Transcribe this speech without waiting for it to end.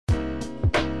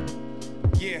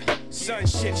Yeah, son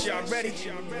shit, y'all ready?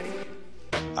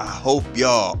 I hope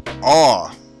y'all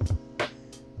are.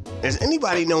 Does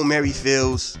anybody know Mary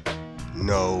Fields?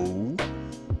 No,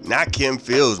 not Kim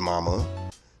Fields' mama.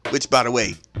 Which, by the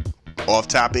way, off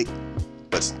topic,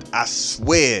 but I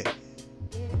swear,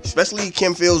 especially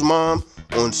Kim Fields' mom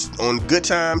on Good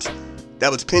Times, that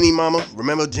was Penny mama.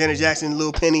 Remember Janet Jackson,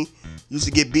 Little Penny used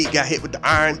to get beat, got hit with the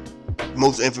iron.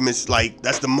 Most infamous, like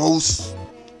that's the most.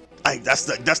 Like that's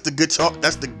the good talk.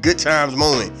 That's the Good Times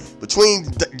moment between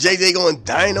JJ going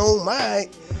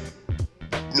dynamite,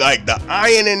 like the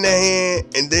iron in the hand,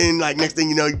 and then like next thing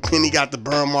you know, Penny got the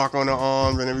burn mark on her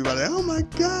arms, and everybody like, oh my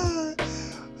god,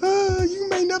 you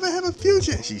may never have a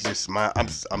future. And she's just smile. I'm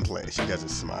playing. She doesn't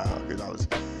smile because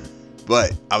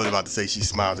but I was about to say she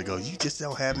smiles and goes, you just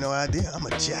don't have no idea. I'm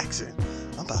a Jackson.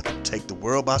 I'm about to take the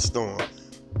world by storm.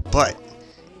 But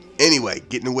anyway,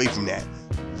 getting away from that.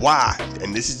 Why,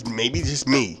 and this is maybe just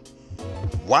me,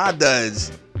 why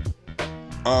does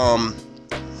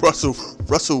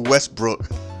Russell Westbrook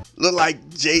look like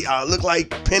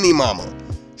Penny mama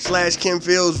 / Kim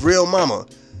Fields' real mama?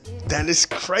 That is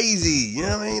crazy. You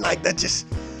know what I mean? Like, that just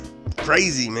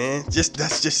crazy, man.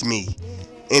 That's just me.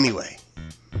 Anyway,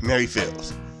 Mary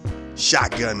Fields,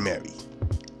 Shotgun Mary,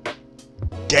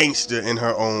 gangster in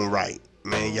her own right.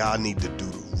 Man, y'all need to do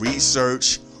the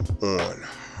research on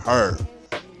her.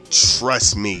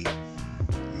 Trust me,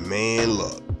 man.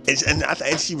 Look,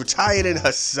 and she retired in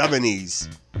her 70s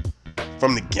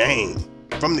from the game.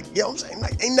 You know what I'm saying?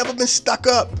 Like, ain't never been stuck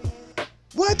up.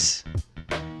 What?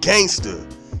 Gangster.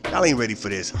 Y'all ain't ready for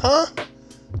this, huh?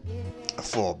 I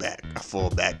fall back.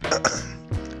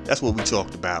 That's what we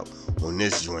talked about on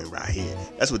this joint right here.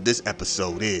 That's what this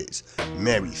episode is.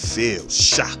 Mary Fields,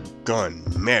 Shotgun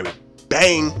Mary.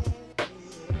 Bang.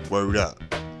 Word up.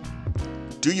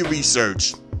 Do your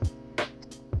research.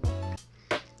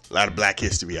 A lot of black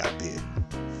history out there. You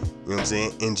know what I'm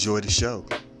saying? Enjoy the show.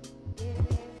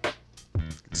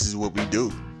 This is what we do.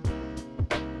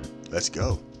 Let's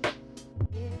go.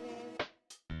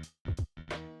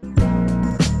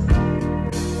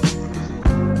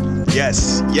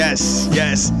 Yes.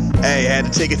 Hey, had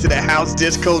to take it to the house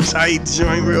disco tight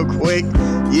joint real quick.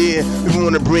 Yeah, we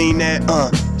want to bring that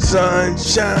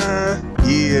sunshine.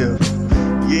 Yeah.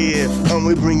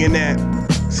 We bringing that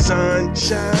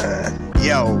sunshine.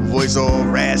 Yo, voice all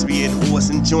raspy and hoarse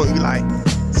and joint. We like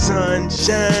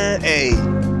sunshine. Hey,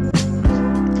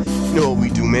 you know what we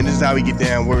do, man. This is how we get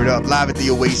down. Word up. Live at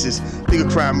the Oasis, Legal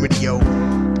Crime Radio.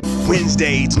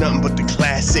 Wednesdays, nothing but the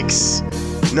classics.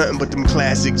 Nothing but them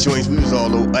classic joints. We was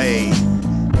all over. Hey,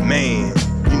 man,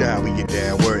 you know how we get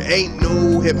down. Word. Ain't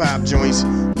no hip hop joints.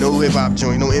 No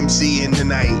MC in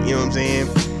tonight. You know what I'm saying?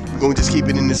 We're gonna just keep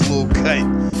it in this little cut.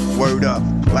 Word up.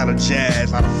 A lot of jazz,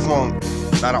 a lot of funk.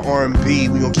 A lot of R&B,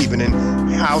 we gonna keep it in.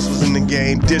 House was in the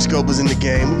game, disco was in the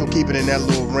game. We gonna keep it in that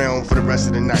little realm for the rest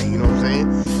of the night. You know what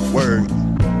I'm saying? Word.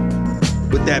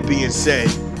 With that being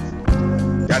said,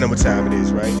 y'all know what time it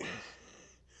is, right?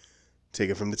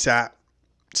 Take it from the top.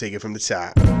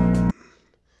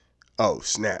 Oh,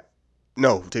 snap.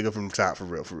 No, take it from the top for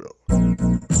real.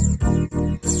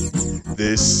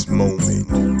 This moment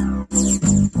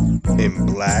in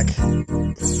black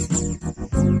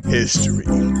history.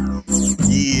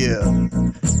 Yeah.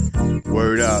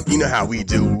 Word up. You know how we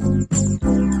do.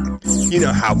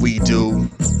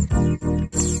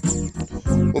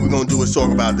 What we gonna do is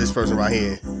talk about this person right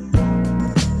here.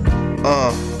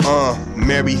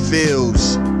 Mary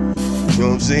Fields. You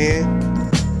know what I'm saying?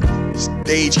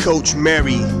 Stagecoach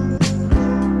Mary.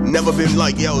 Never been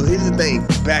like, yo, here's the thing.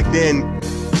 Back then,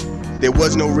 there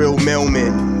was no real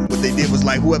mailman. What they did was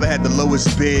like, whoever had the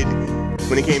lowest bid,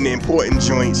 when it came to important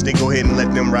joints, they go ahead and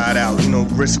let them ride out. You know,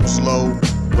 risk was low,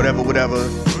 whatever.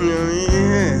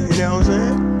 Yeah, you know what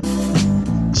I'm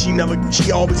saying?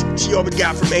 She always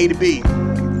got from A to B.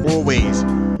 Always.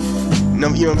 No,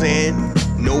 you know what I'm saying?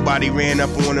 Nobody ran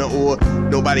up on her or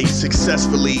nobody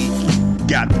successfully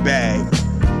got the bag.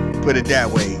 Put it that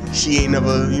way. She ain't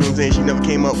never, you know what I'm saying? She never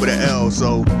came up with an L,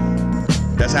 so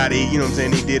that's how they, you know what I'm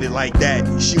saying? They did it like that.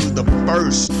 She was the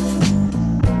first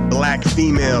black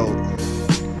female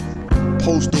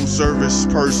postal service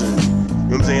person. You know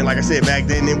what I'm saying? Like I said, back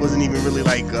then it wasn't even really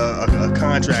like a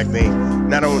contract thing.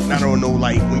 Not on no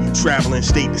like when you traveling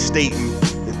state to state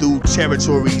and through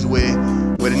territories where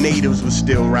the natives was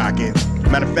still rocking.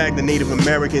 Matter of fact, the Native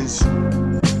Americans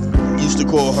used to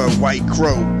call her White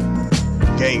Crow.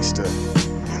 Gangster.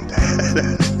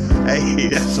 Hey,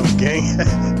 that's some gang.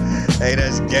 Hey,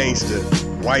 that's gangster.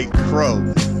 White Crow.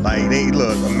 Like, they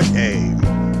look, hey,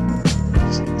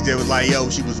 They was like, yo,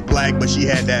 she was black, but she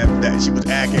had that she was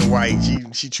acting white.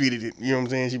 She treated it, you know what I'm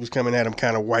saying? She was coming at him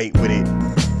kind of white with it.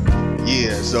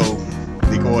 Yeah, so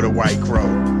they called her White Crow.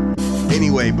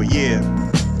 Anyway, but yeah,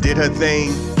 did her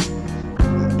thing.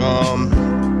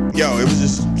 Yo, it was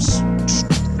just,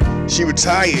 she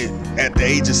retired at the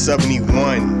age of 71.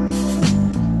 You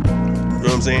know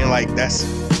what I'm saying? Like, that's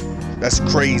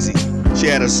crazy. She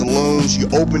had a saloon. She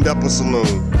opened up a saloon.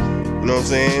 You know what I'm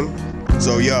saying?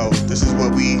 So, yo, this is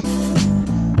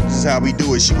how we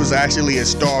do it. She was actually a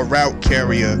star route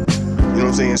carrier. You know what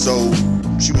I'm saying? So,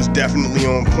 she was definitely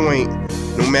on point.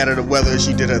 No matter the weather,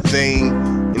 she did her thing.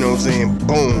 You know what I'm saying?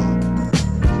 Boom.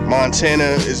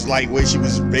 Montana is like where she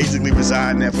was basically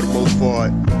residing at for the most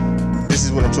part. This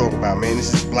is what I'm talking about, man.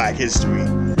 This is Black history.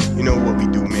 You know what we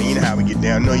do, man. You know how we get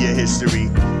down. Know your history. You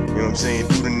know what I'm saying?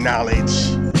 Through the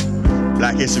knowledge.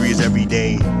 Black history is every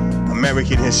day.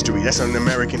 American history. That's an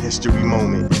American history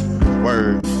moment.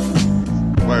 Word.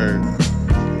 Word.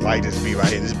 Like this beat right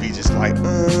here. This beat just like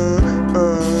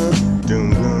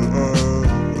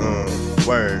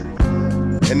word.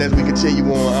 And as we continue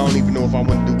on, I don't even know if I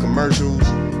want to do commercials.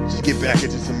 Just get back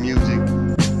into some music. You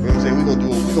know what I'm saying? We're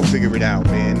gonna figure it out,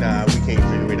 man. Nah, we can't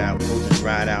figure it out. We're gonna just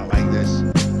ride out like this.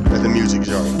 Let the music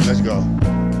journey. Let's go.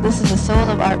 This is a Soul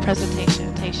of Art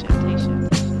presentation.